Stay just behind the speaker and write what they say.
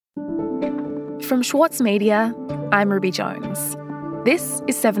From Schwartz Media, I'm Ruby Jones. This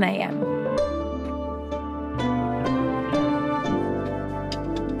is 7am.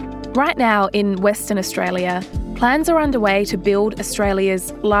 Right now in Western Australia, plans are underway to build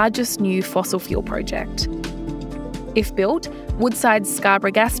Australia's largest new fossil fuel project. If built, Woodside's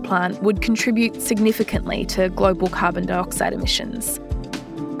Scarborough gas plant would contribute significantly to global carbon dioxide emissions.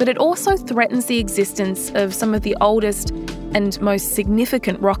 But it also threatens the existence of some of the oldest and most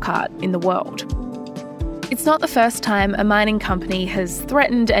significant rock art in the world. It's not the first time a mining company has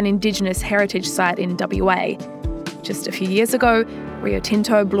threatened an Indigenous heritage site in WA. Just a few years ago, Rio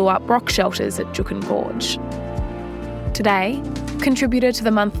Tinto blew up rock shelters at Juukan Gorge. Today, contributor to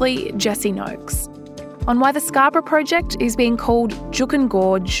The Monthly, Jesse Noakes, on why the Scarborough project is being called Juukan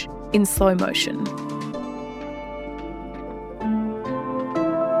Gorge in slow motion.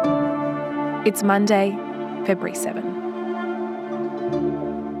 It's Monday, February 7.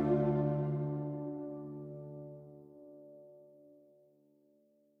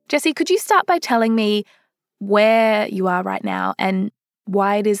 Jesse, could you start by telling me where you are right now and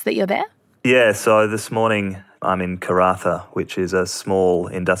why it is that you're there? Yeah, so this morning I'm in Karratha, which is a small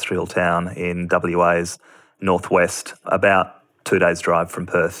industrial town in WA's northwest, about 2 days' drive from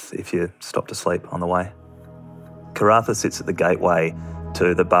Perth if you stop to sleep on the way. Karratha sits at the gateway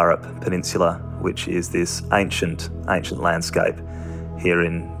to the Burrup Peninsula, which is this ancient landscape here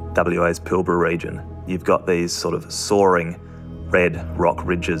in WA's Pilbara region. You've got these sort of soaring red rock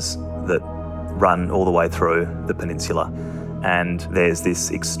ridges that run all the way through the peninsula. And there's this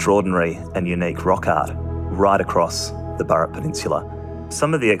extraordinary and unique rock art right across the Burrup Peninsula.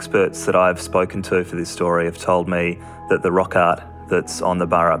 Some of the experts that I've spoken to for this story have told me that the rock art that's on the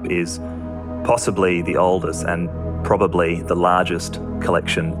Burrup is possibly the oldest and probably the largest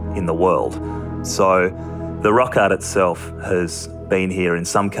collection in the world. So the rock art itself has been here in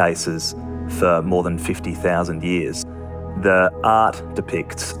some cases for more than 50,000 years. The art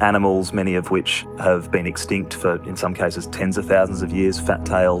depicts animals, many of which have been extinct for, in some cases, tens of thousands of years,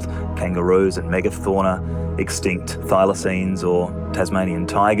 fat-tailed kangaroos and megafauna, extinct thylacines or Tasmanian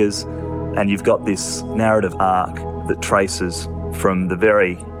tigers. And you've got this narrative arc that traces from the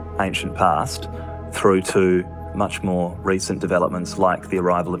very ancient past through to much more recent developments like the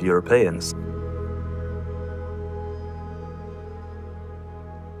arrival of Europeans.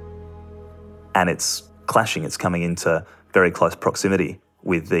 And it's clashing, it's coming into very close proximity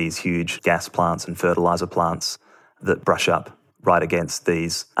with these huge gas plants and fertiliser plants that brush up right against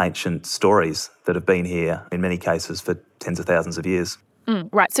these ancient stories that have been here, in many cases, for tens of thousands of years.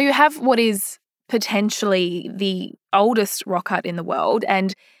 Right, so you have what is potentially the oldest rock art in the world,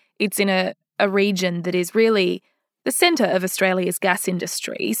 and it's in a region that is really the centre of Australia's gas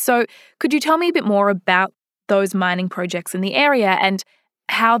industry. So could you tell me a bit more about those mining projects in the area and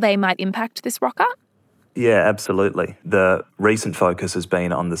how they might impact this rock art? Yeah, absolutely. The recent focus has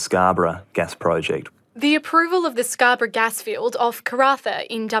been on the Scarborough gas project. The approval of the Scarborough gas field off Karratha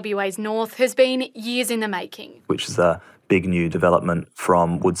in WA's north has been years in the making. Which is a big new development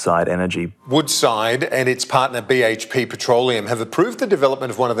from Woodside Energy. Woodside and its partner BHP Petroleum have approved the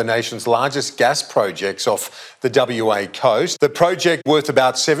development of one of the nation's largest gas projects off the WA coast. The project worth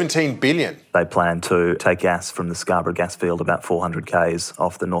about $17 billion. They plan to take gas from the Scarborough gas field about 400 k's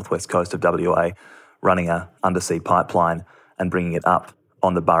off the northwest coast of WA, running an undersea pipeline and bringing it up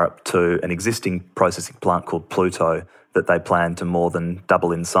on the Burrup to an existing processing plant called Pluto that they plan to more than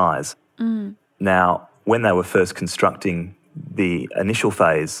double in size. Now, when they were first constructing the initial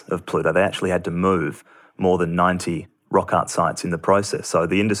phase of Pluto, they actually had to move more than 90 rock art sites in the process. So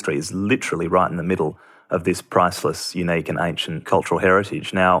the industry is literally right in the middle of this priceless, unique and ancient cultural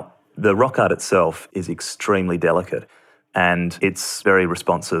heritage. Now, the rock art itself is extremely delicate, and it's very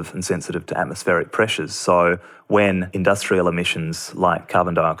responsive and sensitive to atmospheric pressures. So when industrial emissions like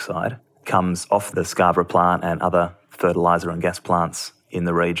carbon dioxide comes off the Scarborough plant and other fertiliser and gas plants in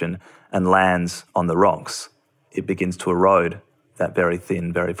the region and lands on the rocks, it begins to erode that very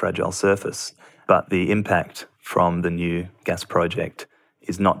thin, very fragile surface. But the impact from the new gas project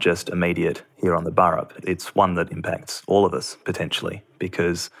is not just immediate here on the Burrup. It's one that impacts all of us potentially,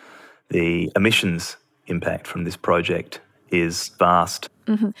 because the emissions impact from this project is vast.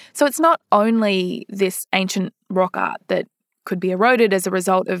 So it's not only this ancient rock art that could be eroded as a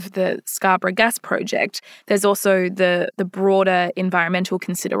result of the Scarborough gas project. There's also the broader environmental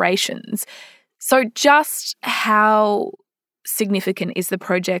considerations. So just how significant is the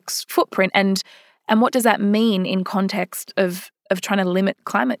project's footprint, and what does that mean in context of trying to limit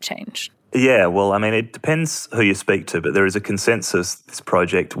climate change? Yeah, well, I mean, it depends who you speak to, but there is a consensus this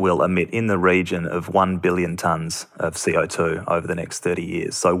project will emit in the region of 1 billion tonnes of CO2 over the next 30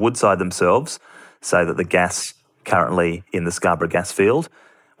 years. So Woodside themselves say that the gas currently in the Scarborough gas field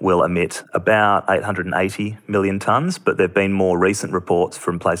will emit about 880 million tonnes, but there have been more recent reports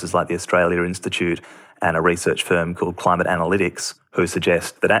from places like the Australia Institute and a research firm called Climate Analytics who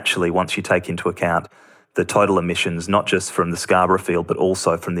suggest that actually once you take into account the total emissions, not just from the Scarborough field, but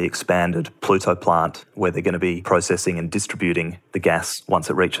also from the expanded Pluto plant where they're going to be processing and distributing the gas once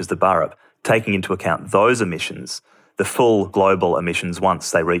it reaches the Burrup, taking into account those emissions, the full global emissions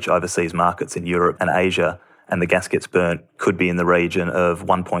once they reach overseas markets in Europe and Asia and the gas gets burnt could be in the region of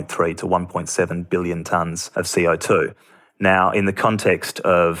 1.3 to 1.7 billion tonnes of CO2. Now, in the context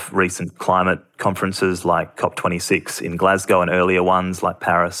of recent climate conferences like COP26 in Glasgow and earlier ones like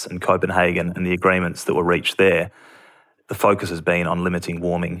Paris and Copenhagen and the agreements that were reached there, the focus has been on limiting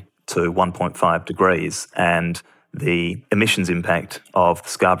warming to 1.5 degrees, and the emissions impact of the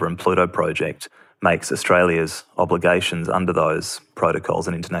Scarborough and Pluto project makes Australia's obligations under those protocols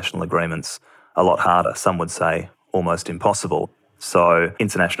and international agreements a lot harder, some would say almost impossible. So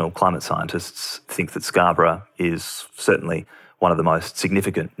international climate scientists think that Scarborough is certainly one of the most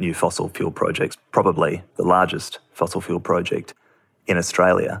significant new fossil fuel projects, probably the largest fossil fuel project in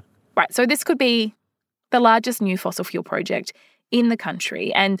Australia. Right, so this could be the largest new fossil fuel project in the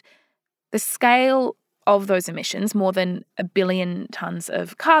country, and the scale of those emissions, more than 1 billion tonnes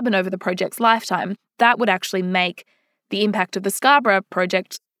of carbon over the project's lifetime, that would actually make the impact of the Scarborough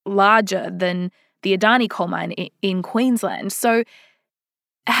project larger than the Adani coal mine in Queensland. So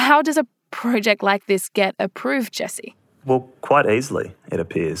how does a project like this get approved, Jesse? Well, quite easily, it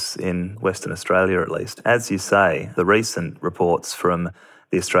appears, in Western Australia at least. As you say, the recent reports from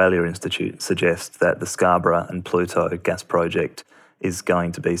the Australia Institute suggest that the Scarborough and Pluto gas project is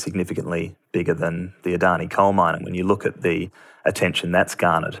going to be significantly bigger than the Adani coal mine. And when you look at the attention that's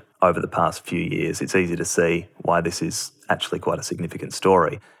garnered over the past few years, it's easy to see why this is actually quite a significant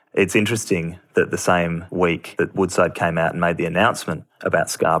story. It's interesting that the same week that Woodside came out and made the announcement about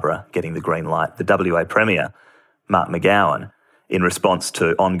Scarborough getting the green light, the WA Premier, Mark McGowan, in response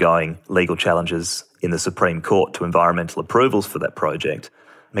to ongoing legal challenges in the Supreme Court to environmental approvals for that project,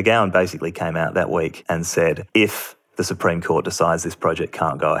 McGowan basically came out that week and said, if the Supreme Court decides this project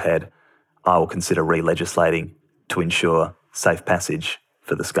can't go ahead, I will consider re-legislating to ensure safe passage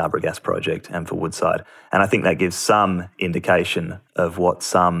for the Scarborough gas project and for Woodside. And I think that gives some indication of what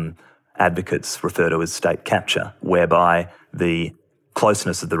some advocates refer to as state capture, whereby the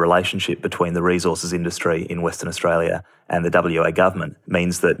closeness of the relationship between the resources industry in Western Australia and the WA government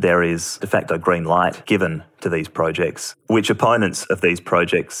means that there is de facto green light given to these projects, which opponents of these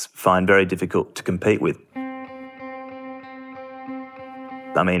projects find very difficult to compete with.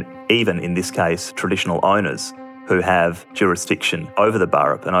 I mean, even in this case, traditional owners who have jurisdiction over the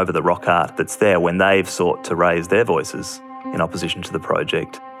Burrup and over the rock art that's there, when they've sought to raise their voices in opposition to the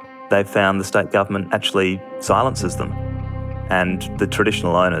project, they've found the state government actually silences them. And the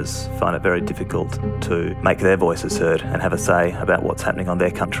traditional owners find it very difficult to make their voices heard and have a say about what's happening on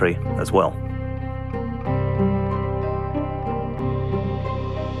their country as well.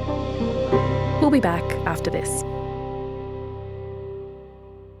 We'll be back after this.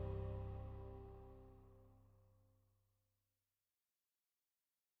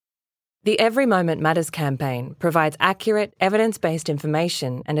 The Every Moment Matters campaign provides accurate, evidence-based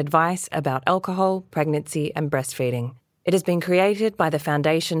information and advice about alcohol, pregnancy and breastfeeding. It has been created by the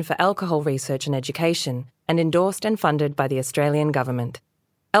Foundation for Alcohol Research and Education and endorsed and funded by the Australian Government.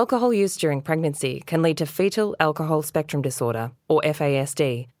 Alcohol use during pregnancy can lead to fetal alcohol spectrum disorder, or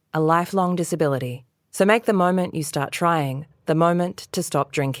FASD, a lifelong disability. So make the moment you start trying the moment to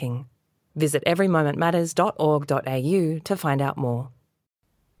stop drinking. Visit everymomentmatters.org.au to find out more.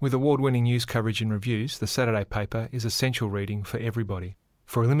 With award-winning news coverage and reviews, The Saturday Paper is essential reading for everybody.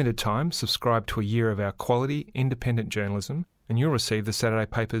 For a limited time, subscribe to a year of our quality, independent journalism, and you'll receive The Saturday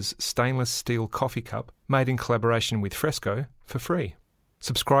Paper's stainless steel coffee cup, made in collaboration with Fresco, for free.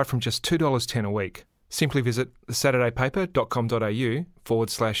 Subscribe from just $2.10 a week. Simply visit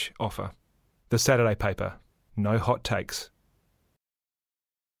thesaturdaypaper.com.au/offer. The Saturday Paper. No hot takes.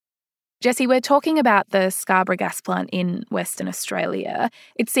 Jesse, we're talking about the Scarborough gas plant in Western Australia.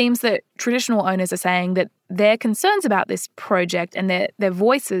 It seems that traditional owners are saying that their concerns about this project and their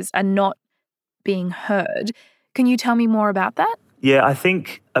voices are not being heard. Can you tell me more about that? Yeah, I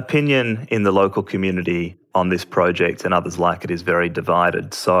think opinion in the local community on this project and others like it is very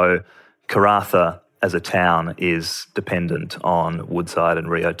divided. So Karratha as a town is dependent on Woodside and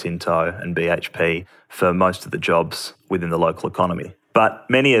Rio Tinto and BHP for most of the jobs within the local economy. But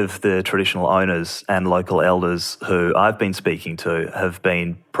many of the traditional owners and local elders who I've been speaking to have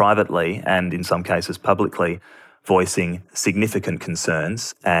been privately and in some cases publicly voicing significant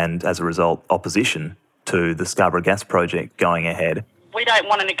concerns and, as a result, opposition to the Scarborough Gas Project going ahead. We don't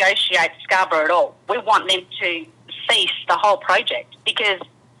want to negotiate Scarborough at all. We want them to cease the whole project because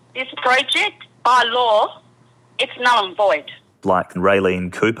this project, by law, it's null and void. Like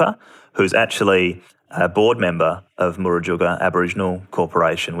Raylene Cooper, who's actually a board member of Murujuga Aboriginal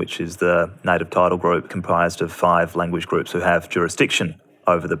Corporation, which is the native title group comprised of 5 language groups who have jurisdiction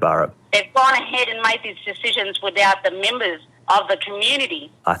over the Burrup. They've gone ahead and made these decisions without the members of the community.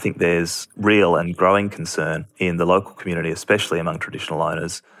 I think there's real and growing concern in the local community, especially among traditional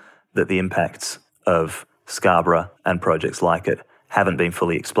owners, that the impacts of Scarborough and projects like it haven't been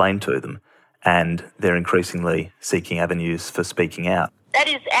fully explained to them, and they're increasingly seeking avenues for speaking out. That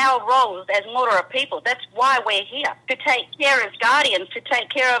is our role as Murra people. That's why we're here, to take care as guardians, to take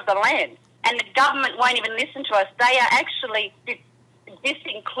care of the land. And the government won't even listen to us. They are actually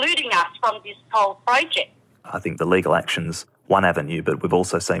disincluding us from this whole project. I think the legal action's one avenue, but we've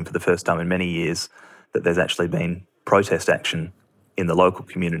also seen for the first time in many years that there's actually been protest action in the local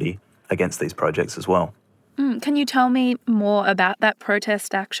community against these projects as well. Can you tell me more about that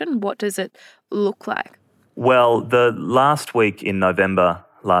protest action? What does it look like? Well, the last week in November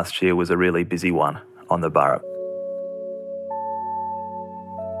last year was a really busy one on the Burrup.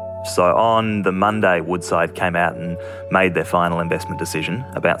 So on the Monday, Woodside came out and made their final investment decision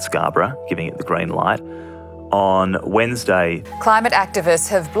about Scarborough, giving it the green light. On Wednesday, climate activists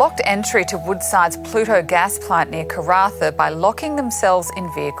have blocked entry to Woodside's Pluto gas plant near Karratha by locking themselves in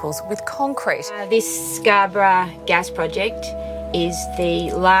vehicles with concrete. This Scarborough gas project is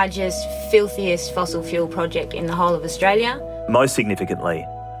the largest, filthiest fossil fuel project in the whole of Australia. Most significantly,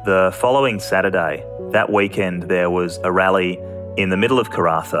 the following Saturday, that weekend, there was a rally in the middle of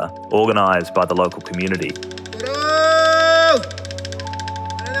Karratha organised by the local community.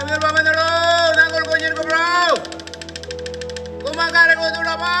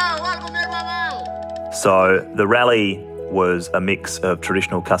 So the rally was a mix of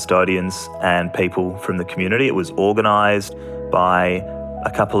traditional custodians and people from the community. It was organised by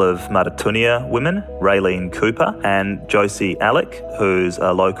a couple of Matatunya women, Raylene Cooper and Josie Alec, who's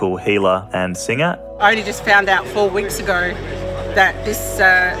a local healer and singer. I only just found out 4 weeks ago that this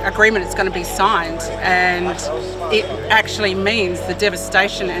agreement is going to be signed, and it actually means the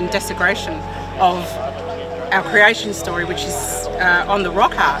devastation and desecration of our creation story, which is on the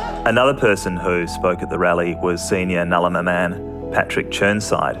rock art. Another person who spoke at the rally was senior Nullama man Patrick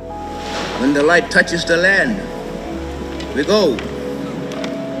Churnside. When the light touches the land, we go.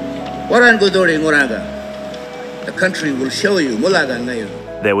 The country will show you.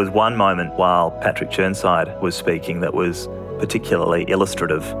 There was one moment while Patrick Churnside was speaking that was particularly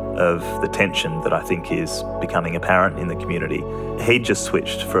illustrative of the tension that I think is becoming apparent in the community. He just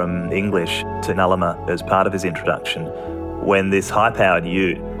switched from English to Nullama as part of his introduction when this high-powered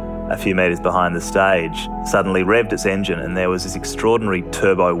ute a few metres behind the stage suddenly revved its engine, and there was this extraordinary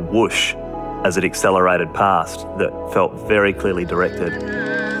turbo whoosh as it accelerated past that felt very clearly directed.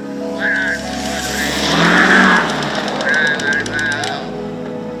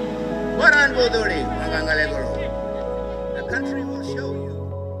 The country will show you.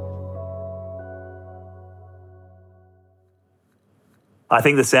 I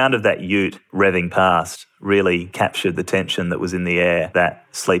think the sound of that ute revving past really captured the tension that was in the air that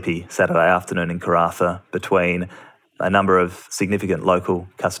sleepy Saturday afternoon in Karratha between a number of significant local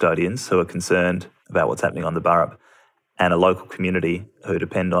custodians who are concerned about what's happening on the Burrup and a local community who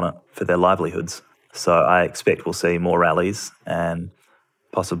depend on it for their livelihoods. So I expect we'll see more rallies and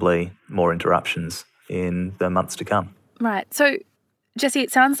possibly more interruptions in the months to come. Right. So, Jesse,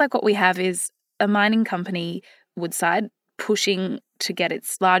 it sounds like what we have is a mining company, Woodside, pushing to get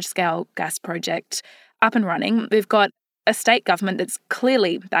its large-scale gas project up and running. We've got a state government that's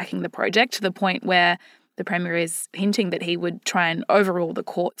clearly backing the project to the point where the Premier is hinting that he would try and overrule the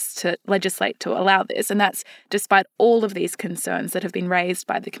courts to legislate to allow this. And that's despite all of these concerns that have been raised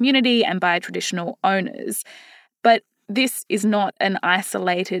by the community and by traditional owners. But this is not an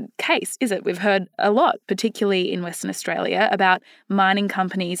isolated case, is it? We've heard a lot, particularly in Western Australia, about mining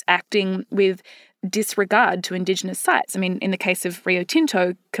companies acting with disregard to Indigenous sites. I mean, in the case of Rio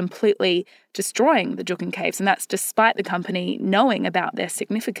Tinto, completely destroying the Juukan Caves, and that's despite the company knowing about their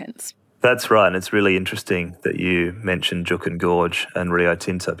significance. That's right, and it's really interesting that you mentioned Juukan Gorge and Rio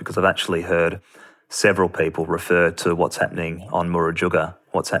Tinto, because I've actually heard several people refer to what's happening on Murujuga,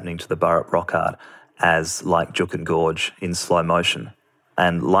 what's happening to the Burrup rock art, as like Juukan Gorge in slow motion.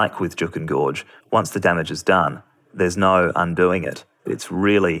 And like with Juukan Gorge, once the damage is done, there's no undoing it. It's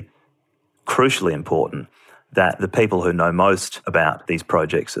really crucially important that the people who know most about these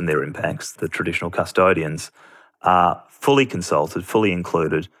projects and their impacts, the traditional custodians, are fully consulted, fully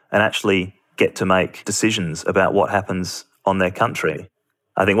included, and actually get to make decisions about what happens on their country.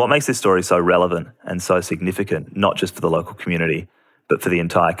 I think what makes this story so relevant and so significant, not just for the local community, but for the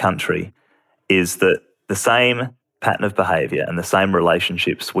entire country, is that the same pattern of behaviour and the same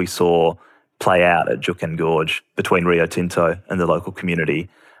relationships we saw play out at Juukan Gorge between Rio Tinto and the local community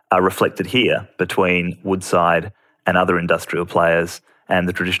are reflected here between Woodside and other industrial players and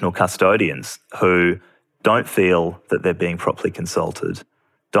the traditional custodians who don't feel that they're being properly consulted,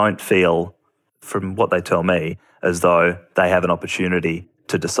 don't feel, from what they tell me, as though they have an opportunity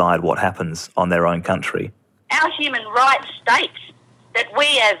to decide what happens on their own country. Our human rights states that we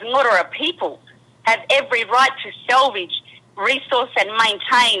as Ngurra people have every right to salvage, resource and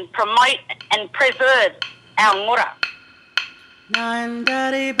maintain, promote and preserve our Ngurra. And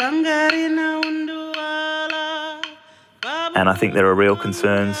I think there are real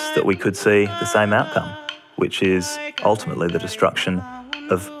concerns that we could see the same outcome, which is ultimately the destruction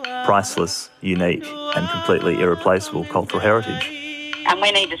of priceless, unique and completely irreplaceable cultural heritage. And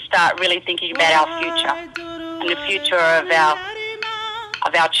we need to start really thinking about our future and the future of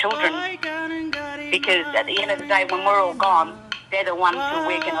our children, because at the end of the day, when we're all gone, they're the ones who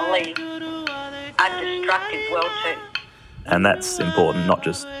we're going to leave a destructive world to. And that's important not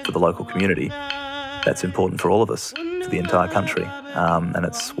just for the local community, that's important for all of us, for the entire country. And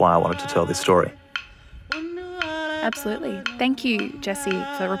it's why I wanted to tell this story. Absolutely. Thank you, Jesse,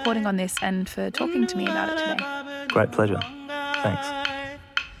 for reporting on this and for talking to me about it today. Great pleasure. Thanks.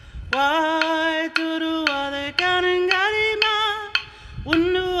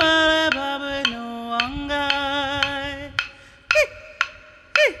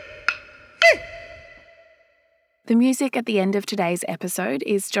 The music at the end of today's episode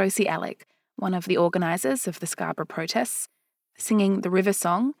is Josie Alec, one of the organisers of the Scarborough protests, singing the river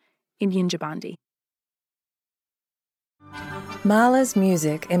song in Yindjibarndi. Mahler's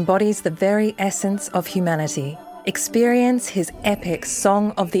music embodies the very essence of humanity. Experience his epic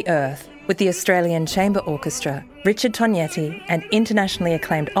Song of the Earth with the Australian Chamber Orchestra, Richard Tognetti and internationally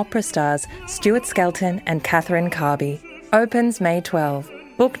acclaimed opera stars Stuart Skelton and Catherine Carby. Opens May 12.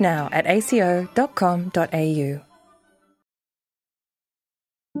 Book now at aco.com.au.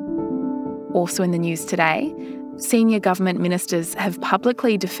 Also in the news today, senior government ministers have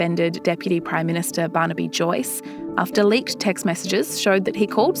publicly defended Deputy Prime Minister Barnaby Joyce after leaked text messages showed that he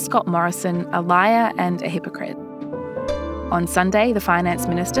called Scott Morrison a liar and a hypocrite. On Sunday, the Finance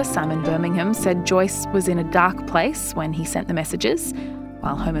Minister, Simon Birmingham, said Joyce was in a dark place when he sent the messages,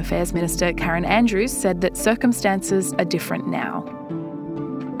 while Home Affairs Minister Karen Andrews said that circumstances are different now.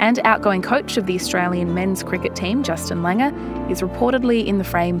 And outgoing coach of the Australian men's cricket team, Justin Langer, is reportedly in the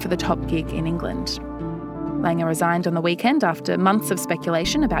frame for the top gig in England. Langer resigned on the weekend after months of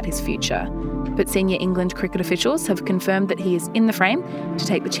speculation about his future, but senior England cricket officials have confirmed that he is in the frame to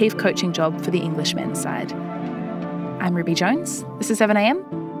take the chief coaching job for the English men's side. I'm Ruby Jones. This is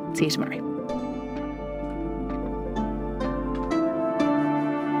 7am. See you tomorrow.